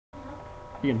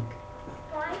Begin.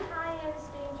 Flying high and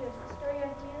dangerous, the story of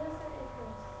Daedalus and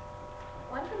Icarus.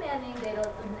 Once a man named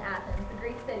Daedalus lived in Athens, the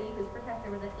Greek city whose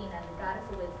protector was Athena, the goddess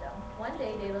of wisdom. One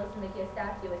day, Daedalus was making a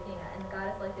statue of Athena, and the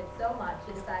goddess liked it so much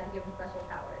she decided to give him special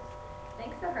powers.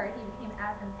 Thanks to her, he became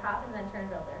Athens' top inventor and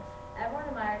builder. Everyone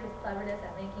admired his cleverness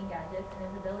at making gadgets and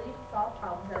his ability to solve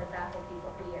problems that had baffled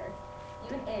people for years.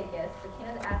 Even Aeacus, the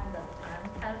king of Athens at the time,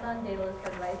 counted on Daedalus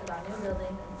for advice about new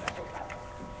buildings and special projects.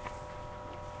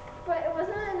 But it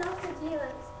wasn't enough for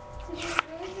Daedalus to be the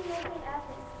greatest inventor in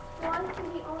Athens. He wanted to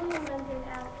be the only inventor in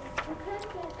Athens. He couldn't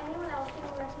stand anyone else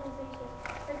giving recognition.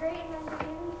 The great inventor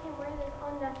even became worried that his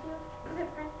own nephew, who was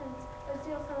a prince, would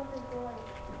steal some of his glory.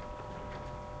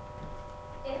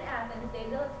 In Athens,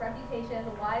 Daedalus' reputation as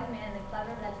a wise man and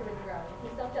clever inventor was growing.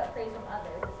 He soaked up praise from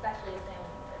others, especially his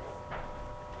family members.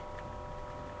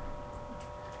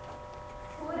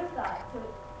 Who would have thought? Who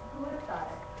would have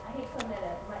thought it? I hate to admit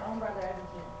it, my own brother as a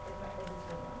genius.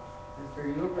 Sister,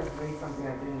 you look like you ate something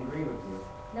that didn't agree with you.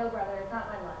 No, brother, it's not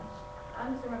my lunch.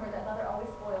 I'm just remember that mother always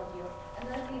spoiled you, and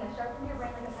then Athena sharpened your brain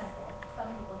like a pencil.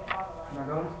 Some people get all the lunch. Now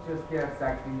don't just get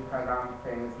upset because I'm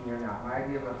famous and you're not. My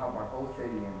idea would help our whole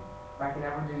city, and if I can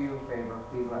ever do you a favor,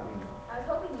 please let me know. I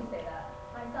was hoping you'd say that.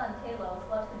 My son, Talos,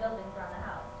 loves the buildings around the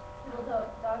house. He built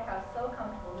a doghouse so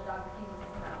comfortable the dog refuses to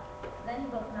come out. Then he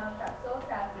built a mouse trap so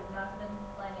attractive the mouse has been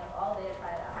lining up all day to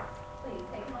try it out. Please,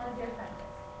 take him on as your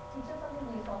apprentice. Teach us something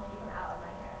useful and keep him out of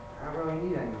my hair. I don't really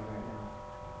need anyone right now.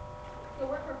 You'll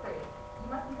work for free.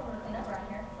 You must be someone to clean up around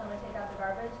here, someone to take out the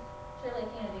garbage. Surely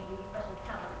Athena didn't give you special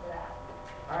talent for that.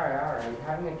 Alright.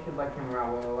 Having a kid like him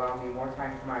around will allow me more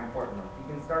time for my important work.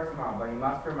 You can start small, but you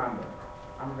must remember,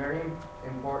 I'm very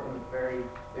important with very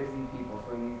busy people,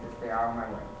 so you need to stay out of my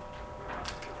way.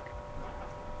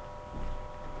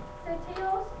 So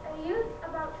Talos, a youth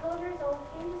about 12 years old,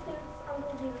 came to stay with his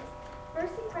uncle Daedalus.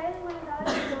 First, he quietly went about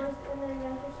his doors in the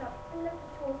inventor's shop, cleaned up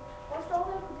the tools, washed all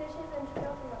the dishes, and took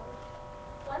out the rubbish.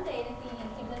 One day, an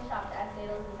Athenian came to the shop to ask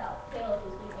Daedalus' help. Talos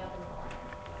was sweeping up in the morning.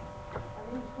 I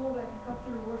need a tool that can cut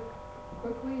through wood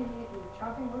quickly and easily.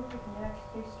 Chopping wood with an axe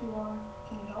takes too long.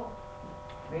 Can you help?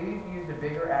 Maybe if you used a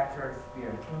bigger axe or a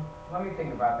spear. Let me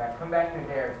think about that. Come back in a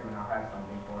day or two and I'll have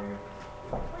something for you.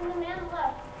 When the man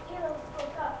left, Talos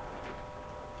spoke up.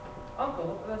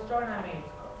 Uncle, look at the drawing I made.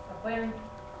 I plan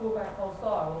tool back called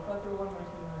saw. We'll cut through one more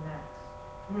using an axe.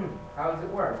 How does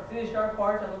it work? See the sharp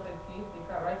parts? I looked at teeth. They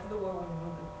cut right through the wood when you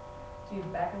move the teeth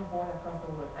back and forth across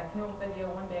the wood. I came up with the idea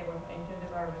one day when ancient the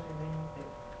garbage and made me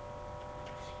think.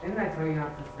 Didn't I tell you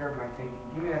not to disturb my thinking?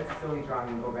 Give me that silly drawing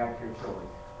and go back to your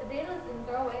chores. But Daedalus didn't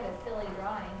throw away the silly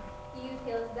drawing. He used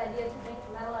Talos' idea to make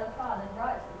metal out of saw and then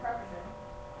brought it to the carpenter.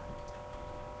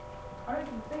 How did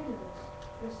you think of this?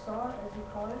 This saw, as you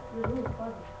call it, you're really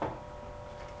clever.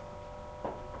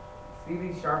 See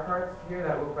these sharp parts here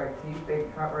that look like teeth? They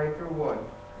cut right through wood.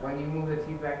 When you move the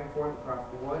teeth back and forth across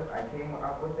the wood, I came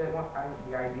up with the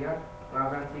idea when I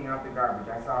was emptying out the garbage.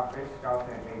 I saw a fish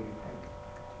skeleton and it made me think.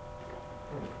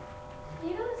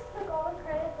 Daedalus took all the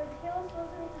credit, but Talos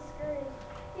wasn't discouraged.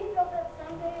 He felt that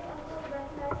someday his uncle would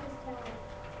recognize his talent.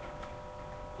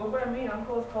 Look what I mean.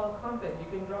 Uncle is called compass. You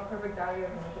can draw perfect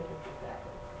diagrams and measure it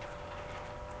exactly.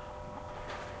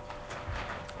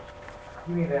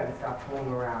 Give me that and stop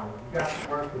fooling around. You got some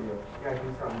work to do. You gotta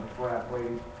do something before I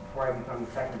become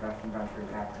the second best inventor in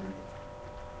Athens.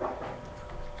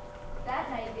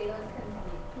 That night, Daedalus couldn't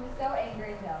sleep. He was so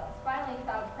angry and jealous. Finally, he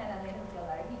thought of a plan that made him feel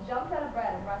better. He jumped out of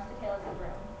bed and rushed to Talos'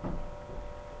 room.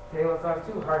 Talos, I was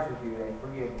too harsh with you today.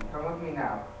 Forgive me. Come with me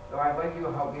now. Though I'd like you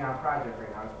to help me on a project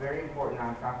right now. It's very important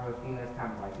on top of Athena's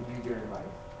temple. I could use your advice.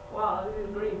 Wow, this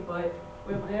is great, but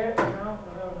we're there and now in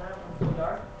the middle of the night when it's so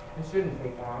dark. It shouldn't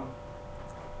take long.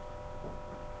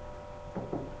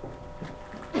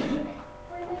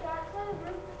 When they got to the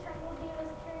roof of the temple,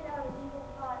 Daedalus carried out his evil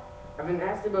plot. I've been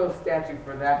asked to build a statue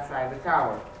for that side of the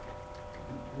tower.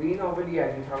 Lean over the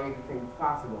edge and tell me if you think it's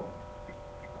possible.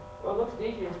 Well, it looks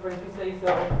dangerous, but if you say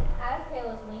so. As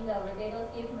Talos leaned over, Daedalus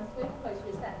gave him a swift push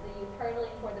which sent the youth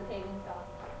hurtling toward the paving stone.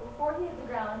 Before he hit the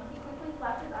ground, he quickly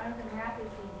flapped his arms and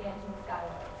miraculously began to move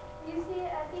skyward. You see,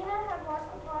 Athena had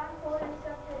watched the plot unfold and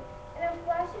stepped in. In a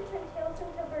flash, she turned Talos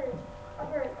into a bird, a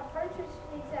partridge to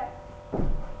be exact,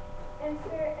 and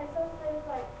so spirit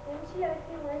like. Then she had a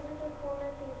few words with her former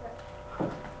favorite.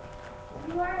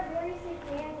 You are a very sick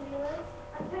man, Daedalus.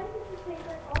 I'm tempted to take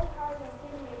back all powers I've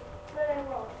given you, but I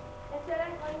won't. Instead,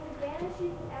 I'm going to banish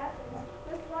you from Athens.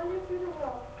 Just wander through the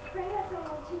world, praying that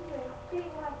someone will teach you, and fate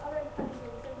will have other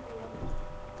punishments for you.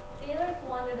 Daedalus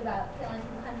wandered about, sailing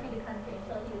from country to country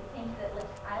until he came to the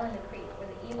island of Crete, where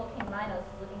the evil King Minos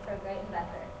was looking for a great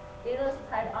inventor. Daedalus was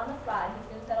hired on the spot.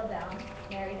 He soon settled down,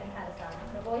 married, and had a son.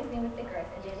 The boy's name was Icarus,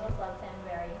 and Daedalus loved him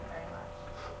very, very much.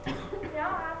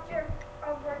 Now, after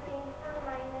working for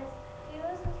Minos,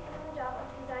 Daedalus was given the job of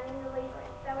designing the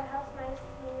labyrinth that would house Minos'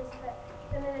 manuscript,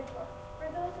 the Minotaur. For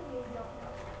those of you who don't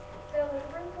know, the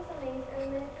labyrinth was a maze, and the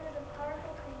Minotaur was a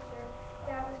powerful creature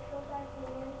that was killed by a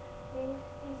man named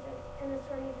Theseus in the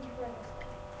story of Euphrates.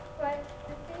 But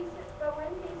when Theseus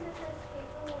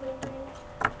escaped from the labyrinth,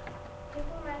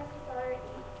 taking Minos' daughter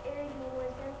Ariadne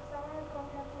with him, someone was going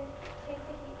to have to take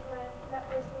the heat for that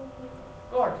person Theseus.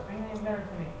 Lord, bring the name better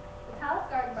to me. The palace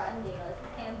guard brought in Daedalus,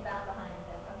 his hands bound behind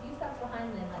him. A few steps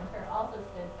behind them, Mentor also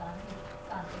stood son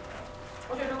Icarus.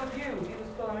 What should I do with you? Jesus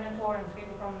killed a Minotaur and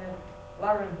escaped from the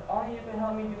labyrinth. Only you can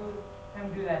help me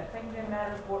do that. Things didn't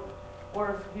matter for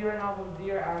here and off with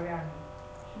dear Ariadne.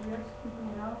 Should we execute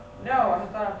him now? No, I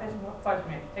just thought of physical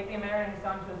punishment. Take the mayor and his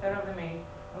son to the center of the maze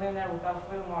and leave them there without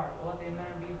further mark. We'll let the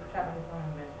man be trapped in his own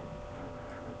invention.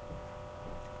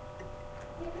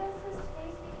 Because his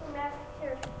face became mad with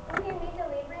terror. When he made the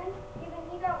labyrinth, even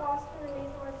he got lost from the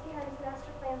maze unless he had his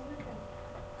master plans with him.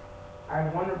 I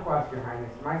have one request, Your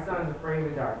Highness. My son is afraid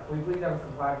of the dark. Will you please have a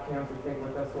supply of candles to take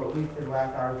with us so at least his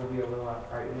last hours will be a little less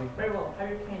frightening? Very well, have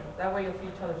your candles. That way you'll see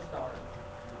each other's stars.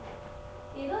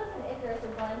 Daedalus and Icarus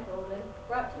were blindfolded,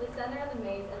 brought to the center of the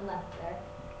maze, and left there.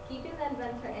 Keeping the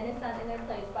inventor and his son in their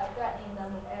place by threatening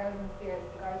them with arrows and spears,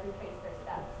 the guards retraced their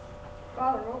steps.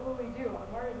 Father, what will we do? I'm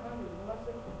very hungry. We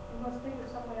must think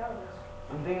of some way out of this.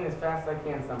 I'm thinking as fast as I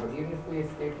can, son, but even if we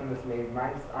escape from this maze,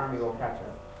 Midas' army will catch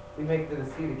us. If we make it to the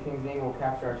sea, the king's name will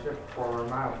capture our ship before we're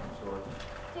miles from shore.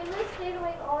 Daedalus stayed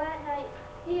awake all that night.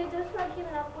 He had just about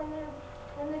given up when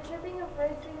the chirping of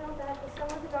birds signaled that the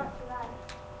sun was about to rise.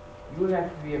 You would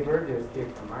have to be a bird to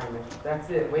escape from Midas. That's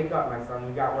it. Wake up, my son.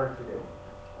 We got work to do.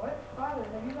 What? Father,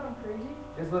 have you gone crazy?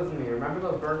 Just listen to me. Remember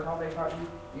those bird calls I taught you?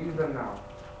 Use them now.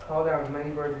 Call down as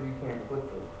many birds as you can,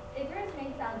 quickly. Icarus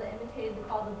made sounds that imitated the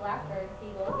calls of blackbirds,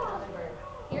 seagulls, and other birds.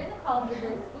 Hearing the calls, the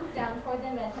birds swooped down toward the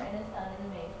inventor and his son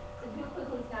in the maze. The two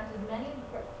quickly snatched as many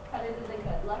feathers as they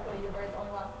could. Luckily, the birds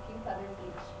only lost a few feathers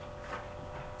each.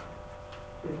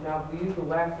 Now, if we use the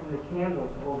wax from the candle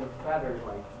to hold the feathers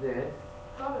like this,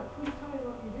 Father, please tell me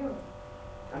what you're doing.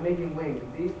 I'm making wings.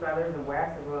 With these feathers and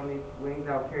wax, I'm going to make wings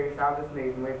that will carry us out of this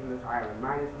maze and away from this island.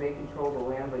 Midas may control the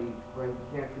land, but he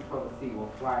can't control the sea.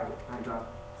 We'll fly on the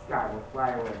sky. We'll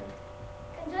fly away.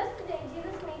 In just a day,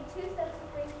 Jesus made 2 sets of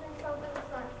wings for himself and his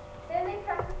son. Then they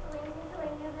practiced the wings until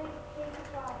they knew they could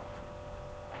fly.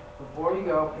 Before you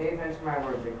go, pay attention to my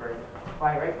words, Icarus.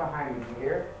 Fly right behind me, you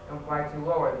hear? Don't fly too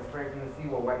low or the spray from the sea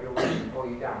will wet your wings and pull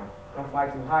you down. Don't fly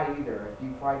too high either. If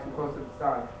you fly too close to the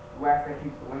sun, the wax that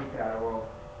keeps the wing pad will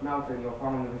melt and you'll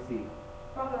fall into the sea.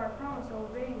 Father, I promise I'll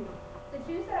obey you. The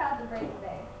two set out the great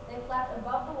day. They flapped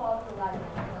above the walls of the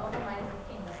labyrinth and over Midas'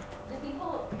 kingdom. The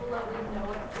people below didn't know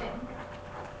what to think.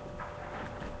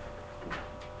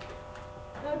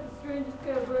 That's the strangest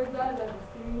pair of birds I've ever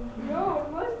seen. No,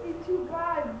 it must be 2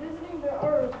 gods visiting the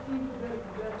earth. People better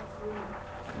be best sleep.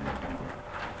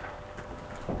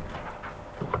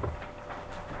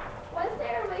 Once they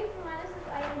were away from Midas'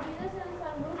 island, Jesus and his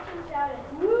son moved and shouted.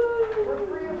 Woo! We're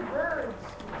free of birds.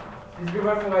 Just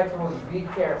remember what I told you. Be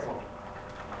careful.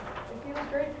 It feels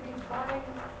great to be flying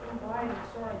and gliding,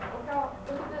 soaring. Look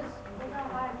at this. Look how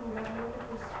high I can go. Look at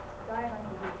this skyline to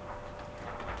be.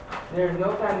 There's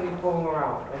no time to be fooling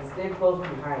around, and stay close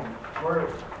behind me.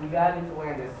 We gotta get to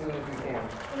land as soon as we can.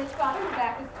 When his father's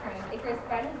back was turned, Icarus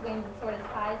spread his wings and soared as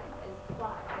high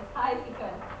as he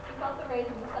could. He felt the rays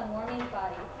of the sun warming his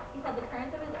body. He felt the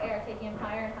currents of his air taking him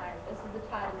higher and higher, just as the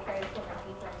tide would carry a swimmer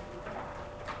deeper and deeper.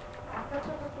 I'll catch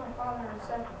up with my father in a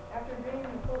second. After draining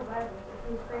the full labyrinth, it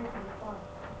feels great to be fun.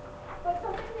 But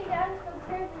something began to go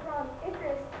terribly wrong.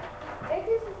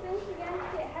 Icarus' wings began to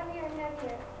get heavier and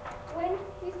heavier. When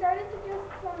he started to feel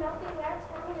some melting wax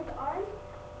warming his arms,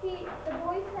 the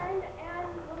boy turned and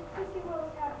looked to see what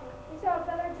was happening. He saw a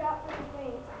feather drop from his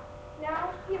wings.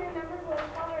 Now he remembered what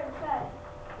his father had said.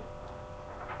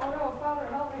 Oh no, Father,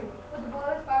 help me. But the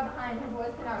boy was far behind, his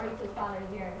voice could not reach his father's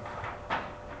ears.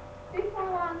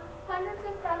 Before long, hundreds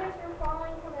of feathers were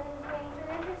falling from his wings, and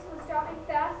Icarus was dropping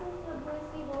fast into the blue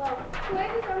sea below. He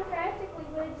waved his arm frantically,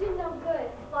 but it did no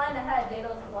good. Flying ahead,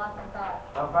 Daedalus was lost in thought.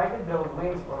 Now, if I could build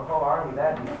wings for a whole army,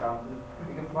 that'd be something.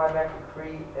 We could fly back to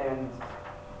Crete and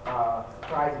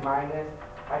surprise Midas.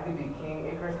 I could be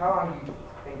king. Icarus, how long do you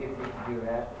think it takes to do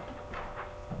that?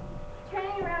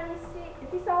 Turning around,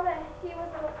 he saw that he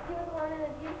was alone in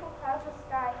a beautiful cloudless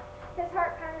sky. His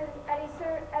heart pounded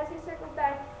as he circled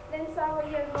back, then saw what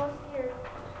he had most feared.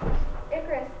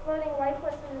 Icarus, floating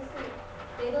lifeless in the sea.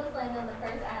 Daedalus landed on the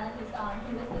first island he saw, and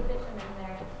he missed the fishermen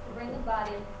there. The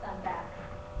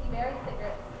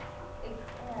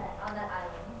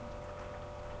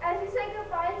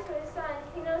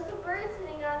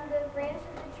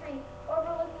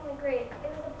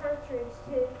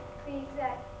be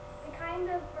exact. The kind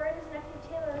of bird his nephew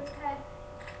Taylor had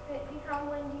become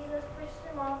when Jesus pushed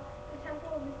him off the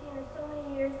temple of Athena so many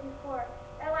years before.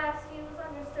 At last, Jesus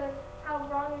understood how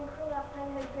wrong and cruel that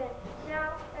plan had been.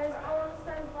 Now, that his own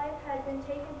son's life had been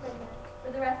taken from him. For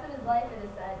the rest of his life, it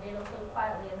is said, Daedalus lived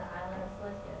quietly in the island of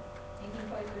Cilicius, making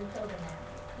toys for his children there.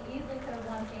 He easily could have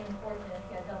won fame and fortune if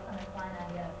he had dealt on his blind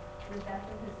idea with the death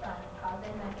of his son, caused the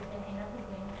inventor to hang up his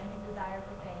wings and his desire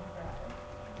for fame forever.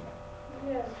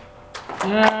 Yes.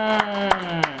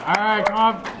 Yay! All right,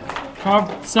 come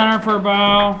up center for a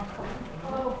bow.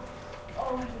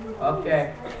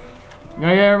 Okay. Go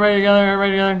get everybody together,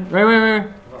 everybody together.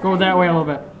 Wait. Go that way a little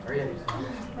bit.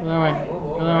 Go that way.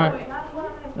 Go that way.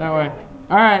 That way.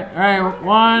 All right.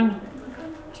 1,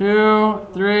 2,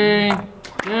 3. Yay!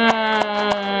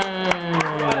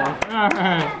 All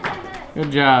right.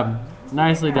 Good job.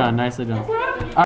 Nicely done.